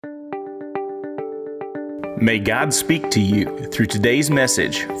May God speak to you through today's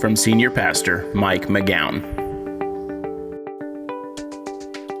message from Senior Pastor Mike McGowan.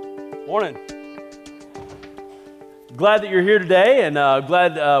 Morning. Glad that you're here today, and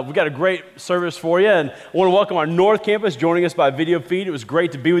glad we got a great service for you. And I want to welcome our North Campus joining us by video feed. It was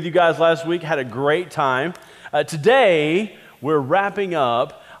great to be with you guys last week. Had a great time. Today, we're wrapping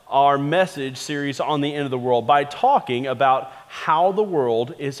up our message series on the end of the world by talking about how the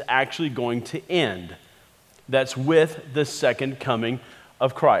world is actually going to end. That's with the second coming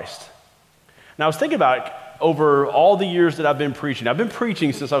of Christ. Now, I was thinking about over all the years that I've been preaching. I've been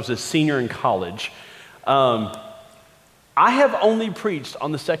preaching since I was a senior in college. I have only preached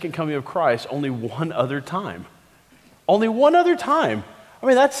on the second coming of Christ only one other time. Only one other time. I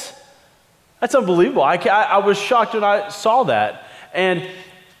mean, that's unbelievable. I was shocked when I saw that. And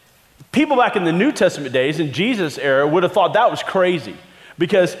people back in the New Testament days, in Jesus' era, would have thought that was crazy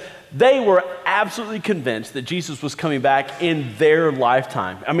because they were absolutely convinced that Jesus was coming back in their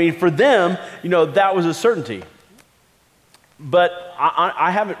lifetime. I mean, for them, that was a certainty. But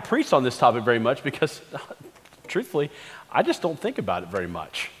I haven't preached on this topic very much because, truthfully, I just don't think about it very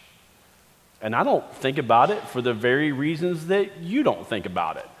much. And I don't think about it for the very reasons that you don't think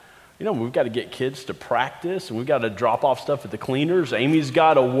about it. We've got to get kids to practice, and we've got to drop off stuff at the cleaners. Amy's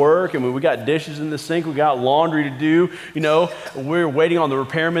got to work, and we got dishes in the sink. We got laundry to do. We're waiting on the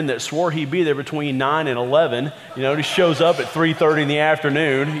repairman that swore he'd be there between 9 and 11. He shows up at 3:30 in the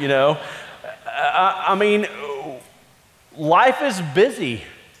afternoon. I mean, life is busy,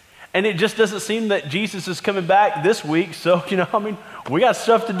 and it just doesn't seem that Jesus is coming back this week. So, we got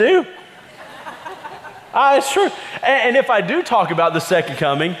stuff to do. It's true. And if I do talk about the second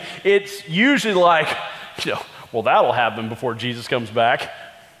coming, it's usually like, well, that'll happen before Jesus comes back.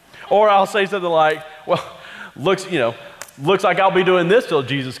 Or I'll say something like, well, looks like I'll be doing this till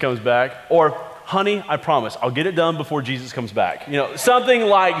Jesus comes back. Or, honey, I promise, I'll get it done before Jesus comes back. Something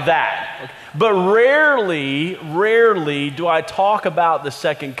like that. But rarely do I talk about the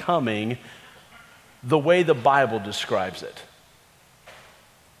second coming the way the Bible describes it.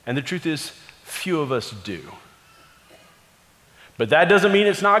 And the truth is, few of us do. But that doesn't mean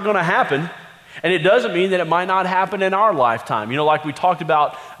it's not going to happen. And it doesn't mean that it might not happen in our lifetime. Like we talked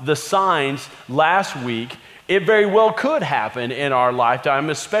about the signs last week, it very well could happen in our lifetime,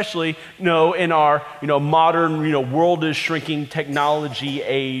 especially, in our, modern, world is shrinking technology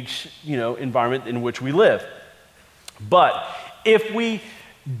age, environment in which we live. But if we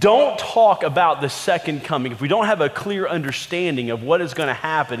don't talk about the second coming, if we don't have a clear understanding of what is going to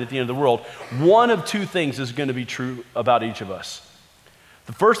happen at the end of the world, one of two things is going to be true about each of us.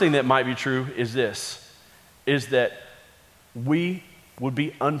 The first thing that might be true is that we would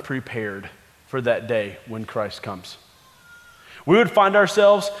be unprepared for that day when Christ comes. We would find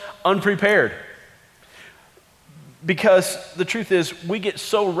ourselves unprepared because the truth is we get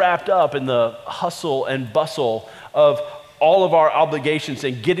so wrapped up in the hustle and bustle of all of our obligations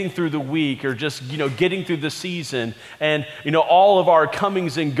and getting through the week or just, getting through the season and, all of our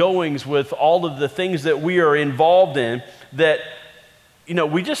comings and goings with all of the things that we are involved in that,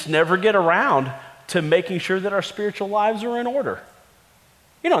 we just never get around to making sure that our spiritual lives are in order.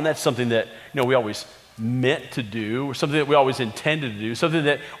 And that's something that, we always meant to do or something that we always intended to do, something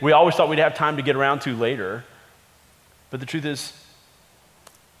that we always thought we'd have time to get around to later. But the truth is,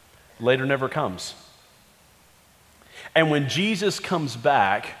 later never comes. And when Jesus comes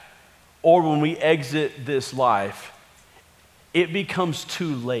back, or when we exit this life, it becomes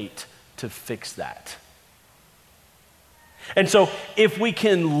too late to fix that. And so if we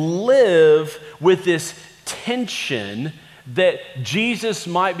can live with this tension that Jesus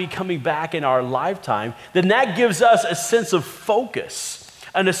might be coming back in our lifetime, then that gives us a sense of focus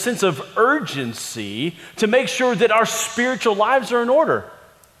and a sense of urgency to make sure that our spiritual lives are in order.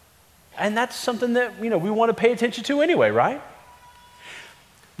 And that's something that, we want to pay attention to anyway, right?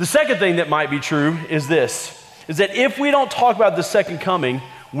 The second thing that might be true is that if we don't talk about the second coming,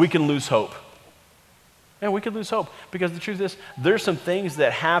 we can lose hope. And we can lose hope because the truth is there's some things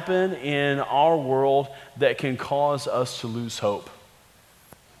that happen in our world that can cause us to lose hope.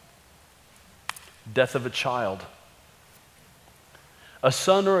 Death of a child. A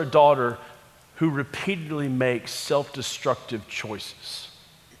son or a daughter who repeatedly makes self-destructive choices.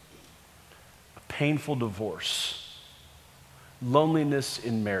 Painful divorce, loneliness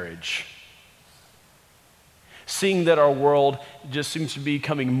in marriage, seeing that our world just seems to be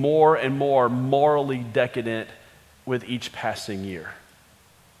becoming more and more morally decadent with each passing year.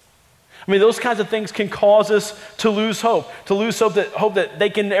 I mean, those kinds of things can cause us to lose hope that they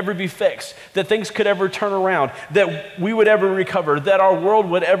can ever be fixed, that things could ever turn around, that we would ever recover, that our world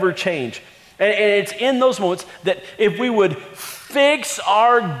would ever change. And it's in those moments that if we would fix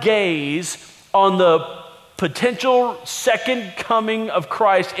our gaze on the potential second coming of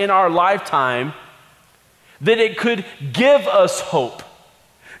Christ in our lifetime, that it could give us hope.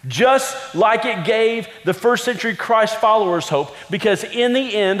 Just like it gave the first century Christ followers hope, because in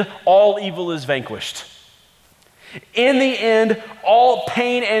the end, all evil is vanquished. In the end, all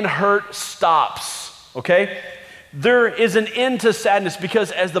pain and hurt stops, okay? There is an end to sadness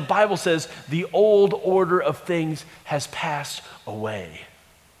because, as the Bible says, the old order of things has passed away.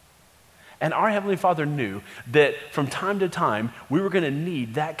 And our Heavenly Father knew that from time to time, we were going to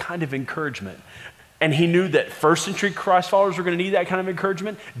need that kind of encouragement. And he knew that first century Christ followers were going to need that kind of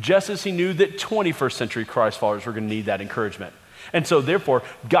encouragement, just as he knew that 21st century Christ followers were going to need that encouragement. And so therefore,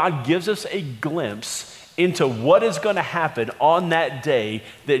 God gives us a glimpse into what is going to happen on that day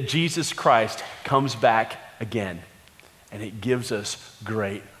that Jesus Christ comes back again. And it gives us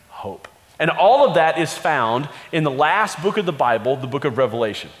great hope. And all of that is found in the last book of the Bible, the book of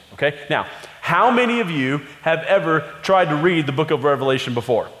Revelation. Okay? Now, how many of you have ever tried to read the book of Revelation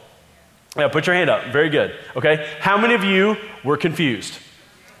before? Yeah, put your hand up. Very good. Okay? How many of you were confused?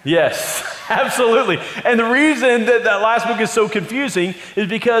 Yes, absolutely. And the reason that that last book is so confusing is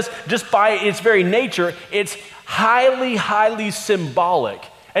because just by its very nature, it's highly, highly symbolic.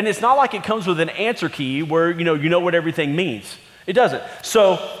 And it's not like it comes with an answer key where you know what everything means. It doesn't.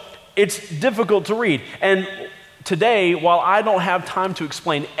 So it's difficult to read. And today, while I don't have time to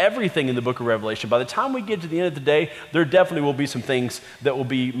explain everything in the book of Revelation, by the time we get to the end of the day, there definitely will be some things that will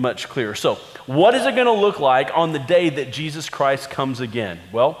be much clearer. So what is it going to look like on the day that Jesus Christ comes again?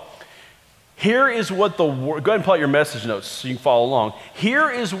 Well, here is what the world, go ahead and pull out your message notes so you can follow along. Here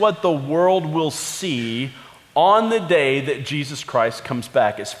is what the world will see on the day that Jesus Christ comes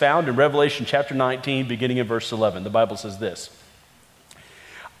back. It's found in Revelation chapter 19, beginning in verse 11. The Bible says this: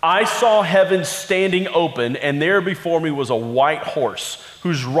 I saw heaven standing open, and there before me was a white horse,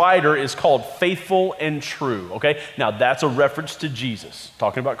 whose rider is called Faithful and True. Okay, now that's a reference to Jesus,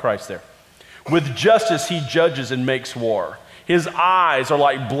 talking about Christ there. With justice he judges and makes war. His eyes are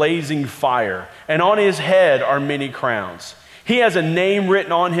like blazing fire, and on his head are many crowns. He has a name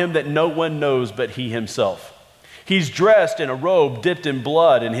written on him that no one knows but he himself. He's dressed in a robe dipped in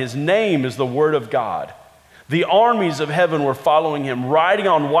blood, and his name is the Word of God. The armies of heaven were following him, riding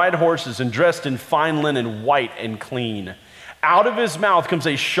on white horses and dressed in fine linen, white and clean. Out of his mouth comes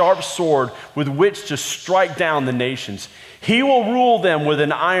a sharp sword with which to strike down the nations. He will rule them with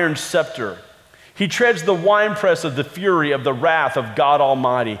an iron scepter. He treads the winepress of the fury of the wrath of God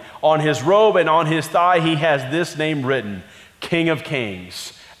Almighty. On his robe and on his thigh he has this name written: King of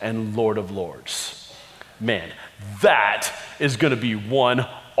Kings and Lord of Lords. Man, that is going to be one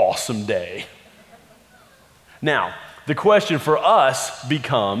awesome day. Now, the question for us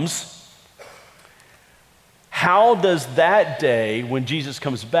becomes, how does that day when Jesus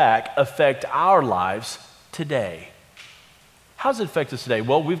comes back affect our lives today? How does it affect us today?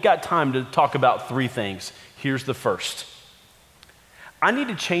 Well, we've got time to talk about three things. Here's the first. I need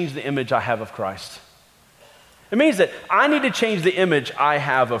to change the image I have of Christ. It means that I need to change the image I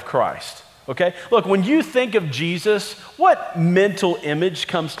have of Christ. Okay? Look, when you think of Jesus, what mental image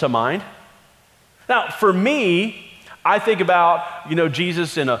comes to mind? Now, for me, I think about,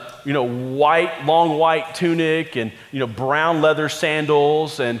 Jesus in a, long white tunic and, brown leather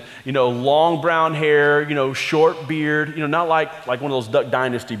sandals and, long brown hair, short beard, not like one of those Duck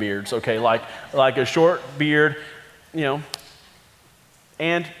Dynasty beards, okay, like a short beard,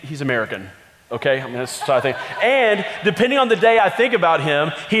 and he's American, okay? I mean, that's what I think. And depending on the day I think about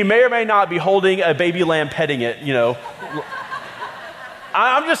him, he may or may not be holding a baby lamb petting it,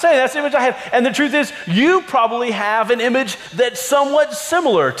 I'm just saying, that's the image I have. And the truth is, you probably have an image that's somewhat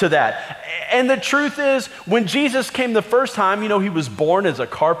similar to that. And the truth is, when Jesus came the first time, he was born as a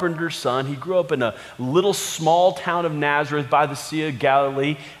carpenter's son. He grew up in a little small town of Nazareth by the Sea of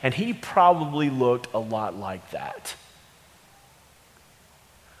Galilee, and he probably looked a lot like that.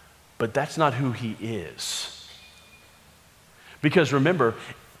 But that's not who he is. Because remember,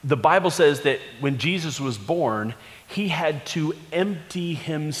 the Bible says that when Jesus was born, he had to empty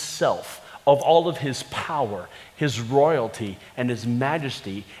himself of all of his power, his royalty, and his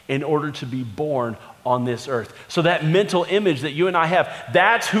majesty in order to be born on this earth. So that mental image that you and I have,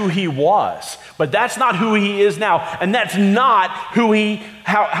 that's who he was. But that's not who he is now. And that's not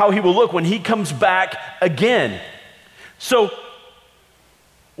how he will look when he comes back again. So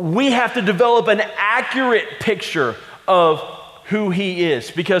we have to develop an accurate picture of who he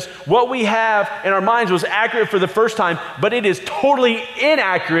is, because what we have in our minds was accurate for the first time, but it is totally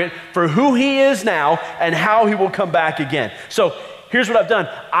inaccurate for who he is now and how he will come back again. So here's what I've done.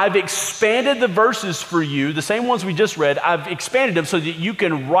 I've expanded the verses for you, the same ones we just read. I've expanded them so that you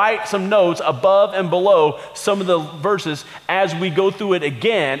can write some notes above and below some of the verses as we go through it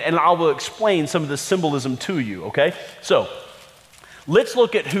again, and I will explain some of the symbolism to you, okay? So, let's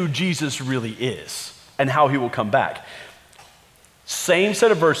look at who Jesus really is and how he will come back. Same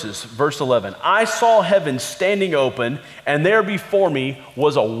set of verses, verse 11. I saw heaven standing open, and there before me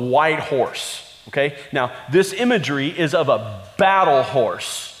was a white horse. Okay, now this imagery is of a battle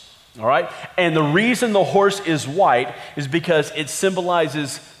horse, all right? And the reason the horse is white is because it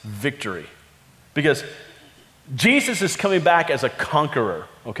symbolizes victory. Because Jesus is coming back as a conqueror,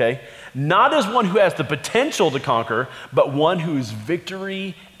 okay? Not as one who has the potential to conquer, but one whose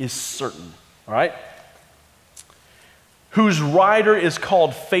victory is certain, all right? Whose rider is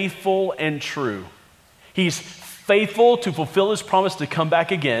called Faithful and True. He's faithful to fulfill his promise to come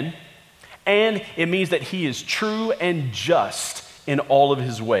back again. And it means that he is true and just in all of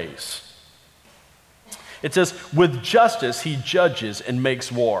his ways. It says, with justice he judges and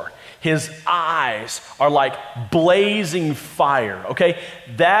makes war. His eyes are like blazing fire, okay?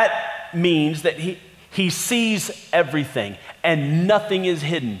 That means that he sees everything and nothing is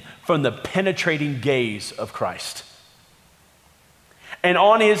hidden from the penetrating gaze of Christ. And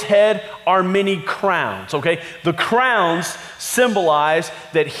on his head are many crowns, okay? The crowns symbolize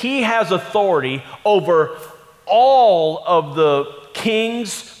that he has authority over all of the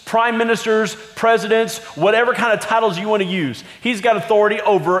kings, prime ministers, presidents, whatever kind of titles you want to use. He's got authority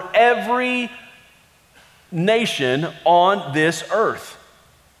over every nation on this earth.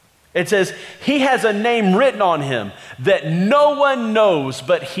 It says, he has a name written on him that no one knows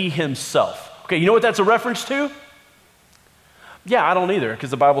but he himself. Okay, you know what that's a reference to? Yeah, I don't either, because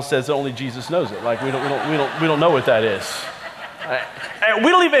the Bible says that only Jesus knows it. Like we don't know what that is. And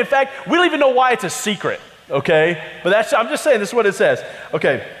we don't even know why it's a secret. Okay, but I'm just saying this is what it says.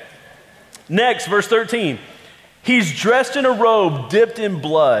 Okay, next, verse 13. He's dressed in a robe dipped in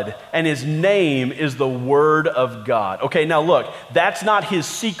blood, and his name is the Word of God. Okay, now look, that's not his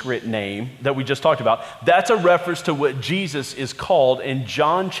secret name that we just talked about. That's a reference to what Jesus is called in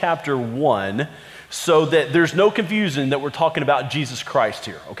John chapter 1. So that there's no confusion that we're talking about Jesus Christ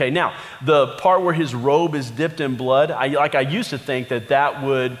here. Okay, now, the part where his robe is dipped in blood, I used to think that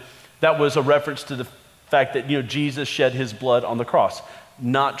was a reference to the fact that, Jesus shed his blood on the cross.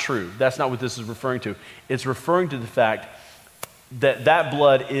 Not true. That's not what this is referring to. It's referring to the fact that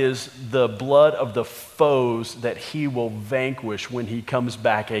blood is the blood of the foes that he will vanquish when he comes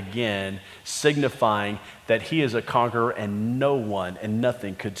back again, signifying that he is a conqueror and no one and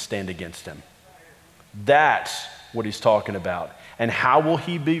nothing could stand against him. That's what he's talking about. And how will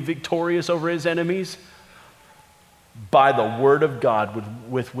he be victorious over his enemies? By the word of God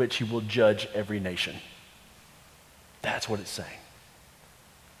with which he will judge every nation. That's what it's saying.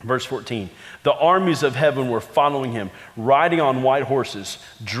 Verse 14, the armies of heaven were following him, riding on white horses,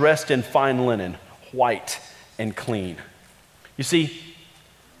 dressed in fine linen, white and clean. You see,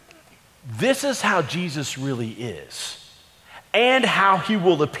 this is how Jesus really is, and how he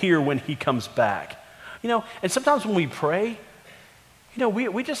will appear when he comes back. And sometimes when we pray,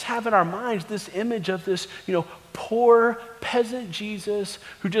 we just have in our minds this image of this, poor peasant Jesus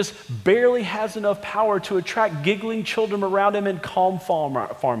who just barely has enough power to attract giggling children around him and calm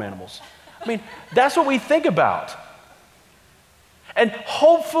farm animals. That's what we think about. And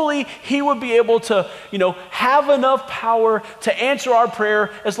hopefully he would be able to, have enough power to answer our prayer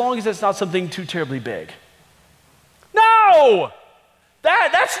as long as it's not something too terribly big. No!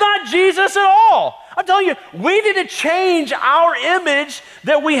 That's not Jesus at all. I'm telling you, we need to change our image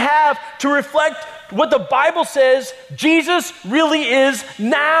that we have to reflect what the Bible says Jesus really is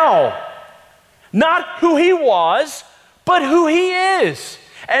now. Not who he was, but who he is.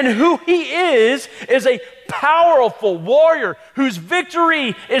 And who he is a powerful warrior whose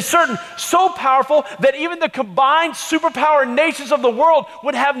victory is certain, so powerful that even the combined superpower nations of the world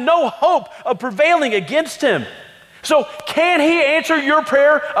would have no hope of prevailing against him. So can he answer your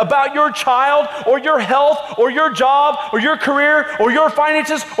prayer about your child or your health or your job or your career or your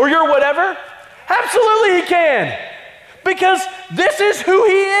finances or your whatever? Absolutely he can. Because this is who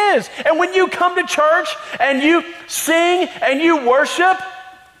he is. And when you come to church and you sing and you worship,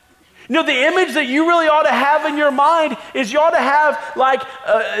 the image that you really ought to have in your mind is you ought to have like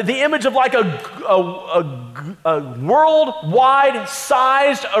the image of like a worldwide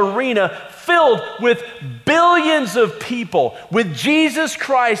sized arena filled with billions of people with Jesus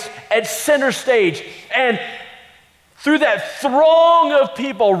Christ at center stage. And through that throng of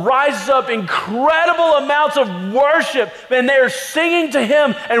people rises up incredible amounts of worship, and they're singing to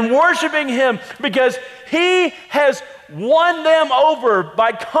him and worshiping him because he has won them over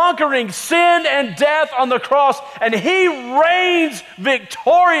by conquering sin and death on the cross, and he reigns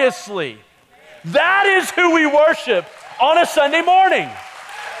victoriously. That is who we worship on a Sunday morning.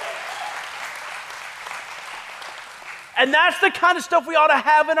 And that's the kind of stuff we ought to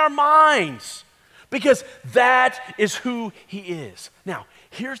have in our minds, because that is who he is. Now,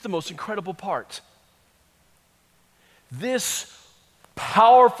 here's the most incredible part. This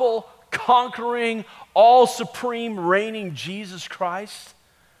powerful, conquering, all-supreme, reigning Jesus Christ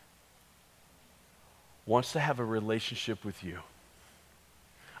wants to have a relationship with you,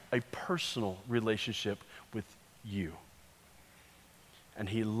 a personal relationship with you. And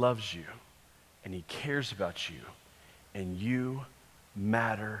he loves you, and he cares about you, and you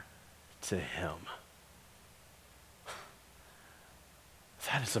matter to him.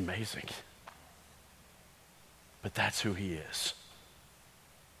 That is amazing. But that's who he is.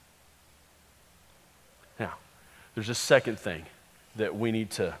 Now, there's a second thing that we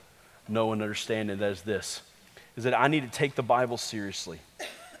need to know and understand, and that is this, is that I need to take the Bible seriously.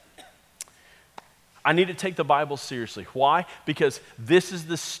 I need to take the Bible seriously. Why? Because this is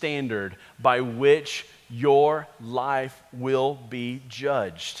the standard by which your life will be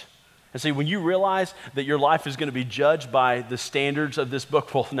judged. And see, when you realize that your life is going to be judged by the standards of this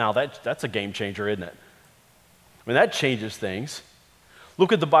book, well, now that's a game changer, isn't it? I mean, that changes things. Look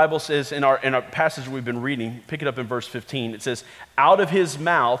what the Bible says in our passage we've been reading. Pick it up in verse 15. It says, out of his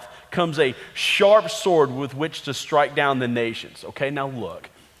mouth comes a sharp sword with which to strike down the nations. Okay, now look.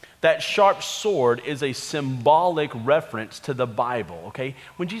 That sharp sword is a symbolic reference to the Bible, okay?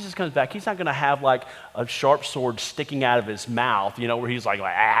 When Jesus comes back, he's not going to have like a sharp sword sticking out of his mouth, where he's like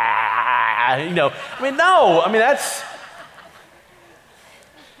no. That's...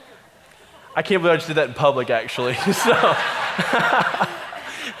 I can't believe I just did that in public, actually. So,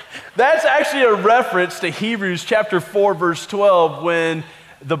 that's actually a reference to Hebrews chapter 4, verse 12, when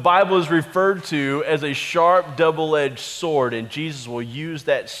the Bible is referred to as a sharp, double-edged sword, and Jesus will use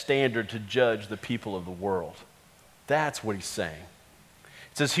that standard to judge the people of the world. That's what he's saying.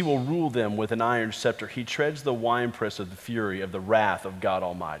 It says he will rule them with an iron scepter. He treads the winepress of the fury of the wrath of God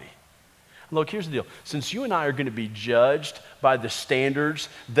Almighty. Look, here's the deal. Since you and I are going to be judged by the standards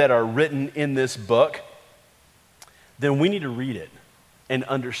that are written in this book, then we need to read it and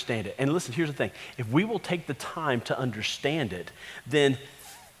understand it. And listen, here's the thing. If we will take the time to understand it, then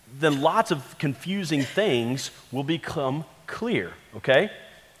lots of confusing things will become clear, okay?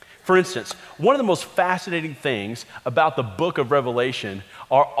 For instance, one of the most fascinating things about the book of Revelation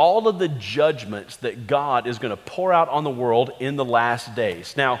are all of the judgments that God is going to pour out on the world in the last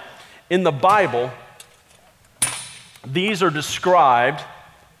days. Now, in the Bible, these are described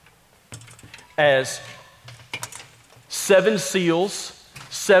as 7 seals,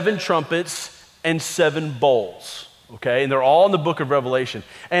 7 trumpets, and 7 bowls, okay? And they're all in the book of Revelation.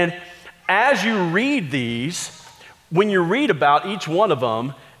 And as you read these, when you read about each one of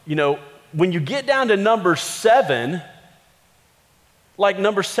them, when you get down to number 7, like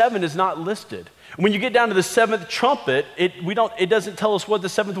number 7 is not listed. When you get down to the 7th trumpet, it doesn't tell us what the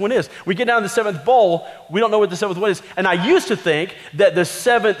 7th one is. We get down to the 7th bowl, we don't know what the 7th one is. And I used to think that the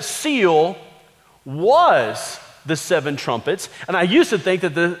 7th seal was the 7 trumpets. And I used to think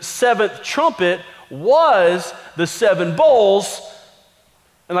that the 7th trumpet was the 7 bowls.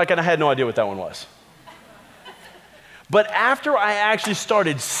 And I had no idea what that one was. But after I actually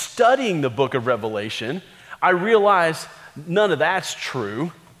started studying the book of Revelation, I realized none of that's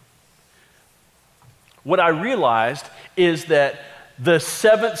true. What I realized is that the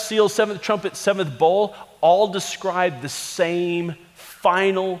 7th seal, 7th trumpet, 7th bowl all describe the same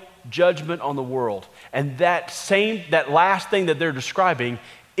final judgment on the world. And that last thing that they're describing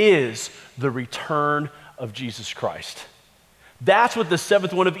is the return of Jesus Christ. That's what the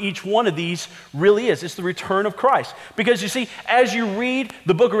 7th one of each one of these really is. It's the return of Christ. Because you see, as you read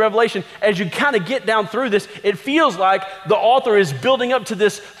the book of Revelation, as you kind of get down through this, it feels like the author is building up to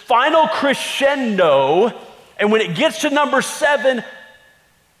this final crescendo, and when it gets to number 7,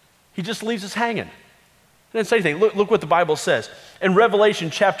 he just leaves us hanging. He doesn't say anything. Look what the Bible says. In Revelation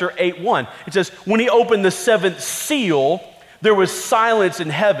chapter 8:1, it says, when he opened the 7th seal, there was silence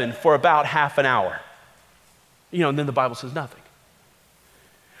in heaven for about half an hour. And then the Bible says nothing.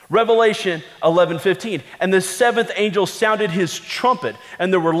 Revelation 11:15, and the 7th angel sounded his trumpet,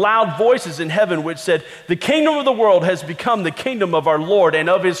 and there were loud voices in heaven which said, the kingdom of the world has become the kingdom of our Lord and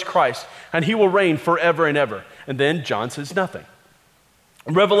of his Christ, and he will reign forever and ever. And then John says nothing.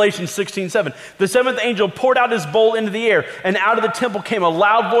 Revelation 16:7, the 7th angel poured out his bowl into the air, and out of the temple came a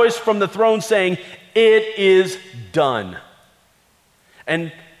loud voice from the throne saying, it is done.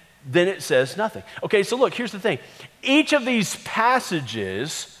 And then it says nothing. Okay, so look, here's the thing. Each of these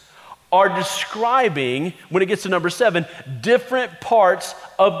passages are describing, when it gets to number 7, different parts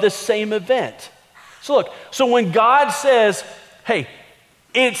of the same event. So look, so when God says, hey,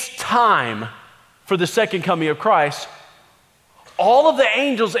 it's time for the second coming of Christ, all of the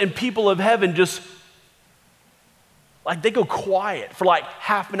angels and people of heaven just, like, they go quiet for like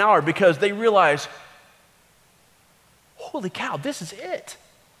half an hour because they realize, holy cow, this is it.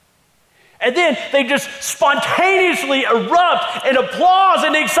 And then they just spontaneously erupt in applause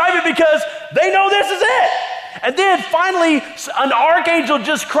and excitement because they know this is it. And then finally, an archangel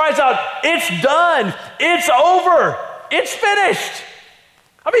just cries out, it's done, it's over, it's finished.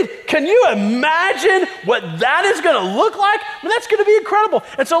 I mean, can you imagine what that is going to look like? I mean, that's going to be incredible.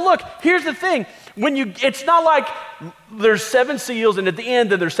 And so look, here's the thing. It's not like there's 7 seals and at the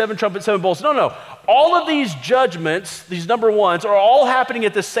end then there's 7 trumpets, 7 bowls. No. All of these judgments, these number 1s, are all happening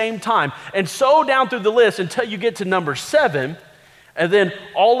at the same time. And so down through the list until you get to number 7, and then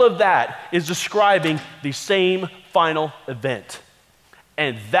all of that is describing the same final event.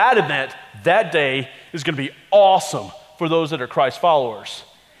 And that event, that day, is going to be awesome for those that are Christ followers.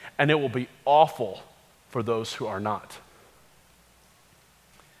 And it will be awful for those who are not.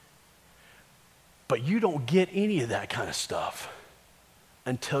 But you don't get any of that kind of stuff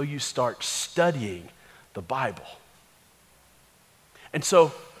until you start studying the Bible. And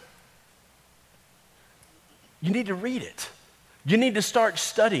so, you need to read it. You need to start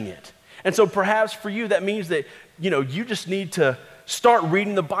studying it. And so perhaps for you, that means that, you just need to start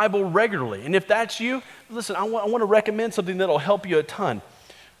reading the Bible regularly. And if that's you, listen, I want to recommend something that'll help you a ton.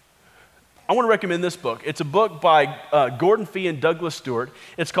 I want to recommend this book. It's a book by Gordon Fee and Douglas Stewart.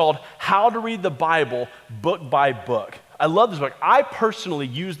 It's called How to Read the Bible Book by Book. I love this book. I personally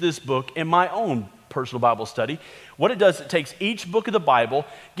use this book in my own personal Bible study. What it does, it takes each book of the Bible,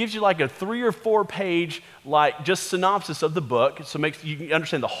 gives you like a 3 or 4 page, like just synopsis of the book, so makes you can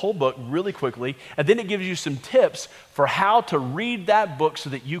understand the whole book really quickly, and then it gives you some tips for how to read that book so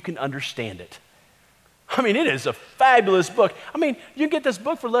that you can understand it. I mean, it is a fabulous book. I mean, you can get this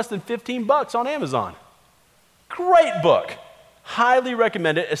book for less than $15 on Amazon. Great book. Highly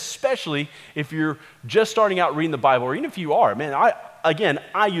recommend it, especially if you're just starting out reading the Bible, or even if you are. Man,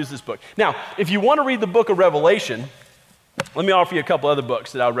 I use this book. Now, if you want to read the book of Revelation, let me offer you a couple other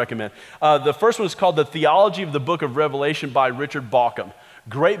books that I would recommend. The first one is called The Theology of the Book of Revelation by Richard Bauckham.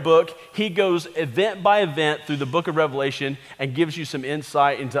 Great book. He goes event by event through the book of Revelation and gives you some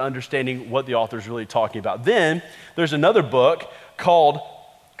insight into understanding what the author is really talking about. Then there's another book called,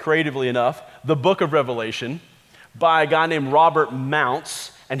 creatively enough, The Book of Revelation by a guy named Robert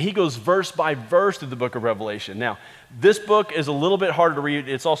Mounce, and he goes verse by verse through the book of Revelation. Now, this book is a little bit harder to read.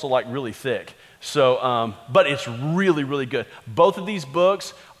 It's also like really thick. So, but it's really, really good. Both of these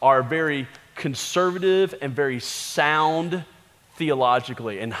books are very conservative and very sound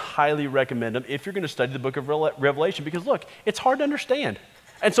theologically, and highly recommend them if you're going to study the book of Revelation, because look, it's hard to understand.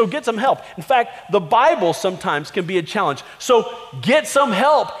 And so get some help. In fact, the Bible sometimes can be a challenge. So get some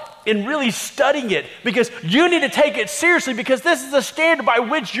help in really studying it, because you need to take it seriously, because this is the standard by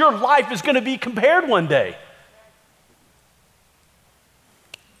which your life is going to be compared one day.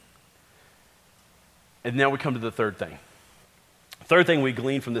 And now we come to the third thing. The third thing we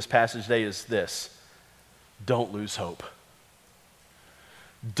glean from this passage today is this: don't lose hope.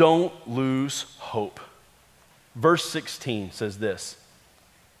 Don't lose hope. Verse 16 says this: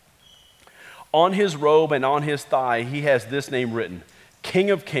 on his robe and on his thigh he has this name written,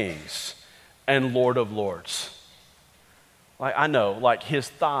 King of Kings and Lord of Lords. Like, I know, like his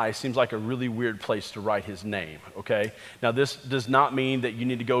thigh seems like a really weird place to write his name, okay? Now this does not mean that you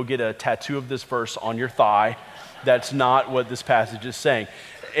need to go get a tattoo of this verse on your thigh. That's not what this passage is saying.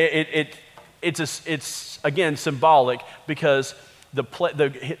 It's again symbolic, because the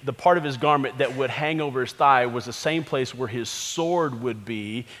part of his garment that would hang over his thigh was the same place where his sword would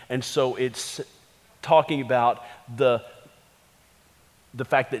be, and so it's talking about the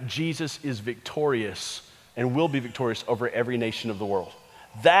fact that Jesus is victorious and will be victorious over every nation of the world.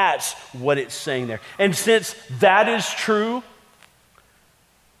 That's what it's saying there. And since that is true,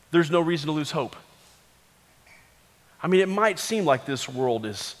 there's no reason to lose hope. I mean, it might seem like this world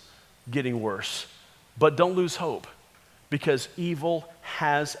is getting worse, but don't lose hope, because evil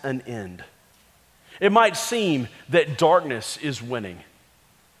has an end. It might seem that darkness is winning,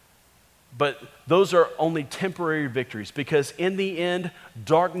 but those are only temporary victories, because in the end,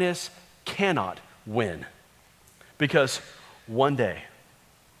 darkness cannot win. Because one day,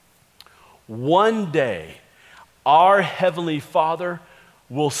 our Heavenly Father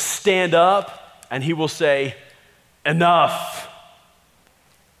will stand up and he will say, enough.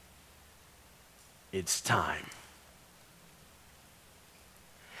 it's time.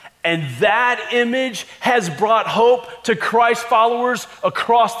 And that image has brought hope to Christ followers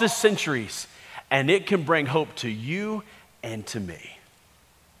across the centuries. And it can bring hope to you and to me.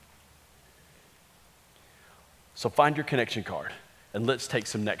 So find your connection card and let's take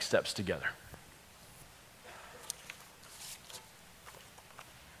some next steps together.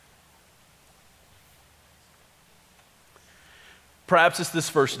 Perhaps it's this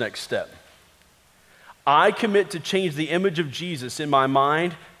first next step. I commit to change the image of Jesus in my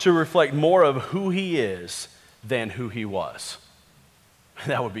mind to reflect more of who he is than who he was.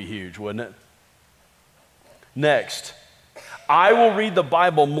 That would be huge, wouldn't it? Next, I will read the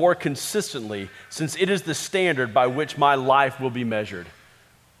Bible more consistently since it is the standard by which my life will be measured.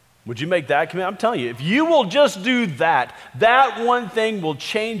 Would you make that commitment? I'm telling you, if you will just do that, that one thing will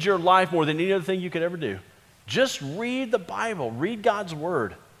change your life more than any other thing you could ever do. Just read the Bible, read God's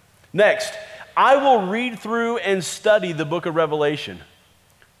word. Next, I will read through and study the book of Revelation.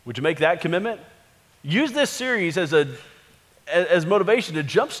 Would you make that commitment? Use this series as motivation to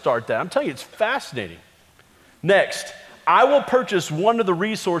jumpstart that. I'm telling you, it's fascinating. Next, I will purchase one of the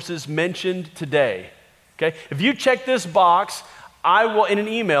resources mentioned today. Okay? If you check this box, I will, in an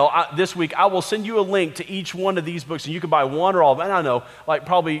email this week, I will send you a link to each one of these books, and you can buy one or all of them. And I know, like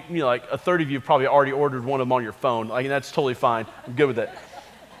probably, like a third of you have probably already ordered one of them on your phone. Like, and that's totally fine. I'm good with it.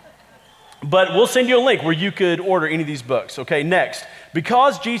 But we'll send you a link where you could order any of these books. Okay, next,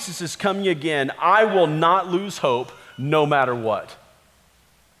 because Jesus is coming again, I will not lose hope no matter what.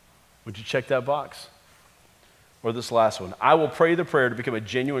 Would you check that box? Or this last one, I will pray the prayer to become a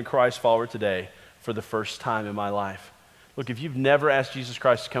genuine Christ follower today for the first time in my life. Look, if you've never asked Jesus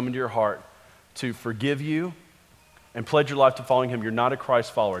Christ to come into your heart to forgive you and pledge your life to following him, you're not a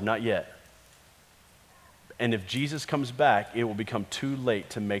Christ follower, not yet. And if Jesus comes back, it will become too late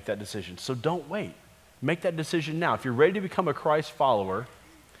to make that decision. So don't wait. Make that decision now. If you're ready to become a Christ follower,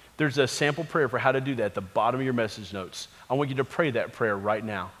 there's a sample prayer for how to do that at the bottom of your message notes. I want you to pray that prayer right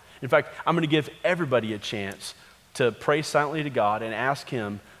now. In fact, I'm going to give everybody a chance to pray silently to God and ask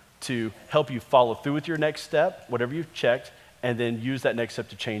him to help you follow through with your next step, whatever you've checked, and then use that next step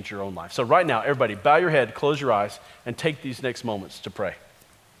to change your own life. So right now, everybody, bow your head, close your eyes, and take these next moments to pray.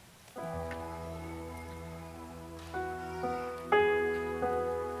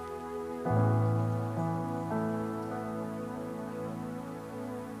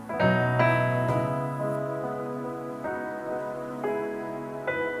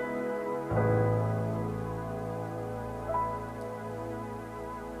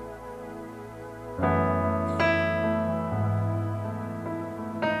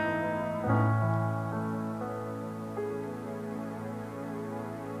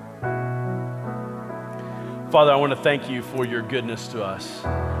 Father, I want to thank you for your goodness to us.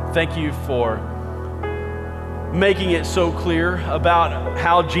 Thank you for making it so clear about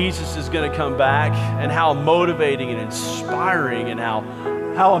how Jesus is going to come back and how motivating and inspiring and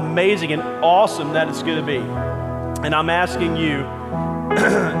how amazing and awesome that it's going to be. And I'm asking you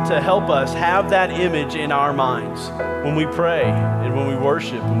to help us have that image in our minds when we pray and when we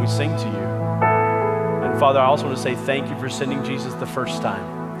worship and we sing to you. And Father, I also want to say thank you for sending Jesus the first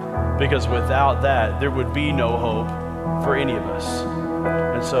time. Because without that, there would be no hope for any of us.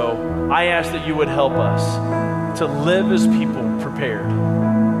 And so I ask that you would help us to live as people prepared,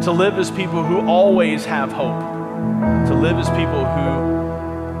 to live as people who always have hope, to live as people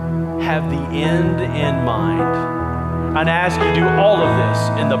who have the end in mind. And I ask you to do all of this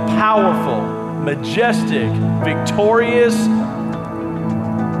in the powerful, majestic, victorious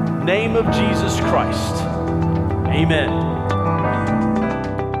name of Jesus Christ. Amen.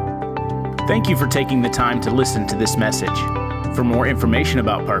 Thank you for taking the time to listen to this message. For more information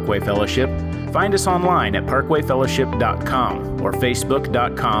about Parkway Fellowship, find us online at parkwayfellowship.com or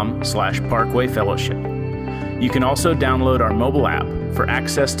facebook.com/Parkway Fellowship. You can also download our mobile app for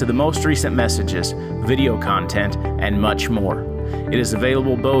access to the most recent messages, video content, and much more. It is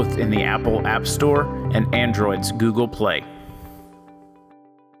available both in the Apple App Store and Android's Google Play.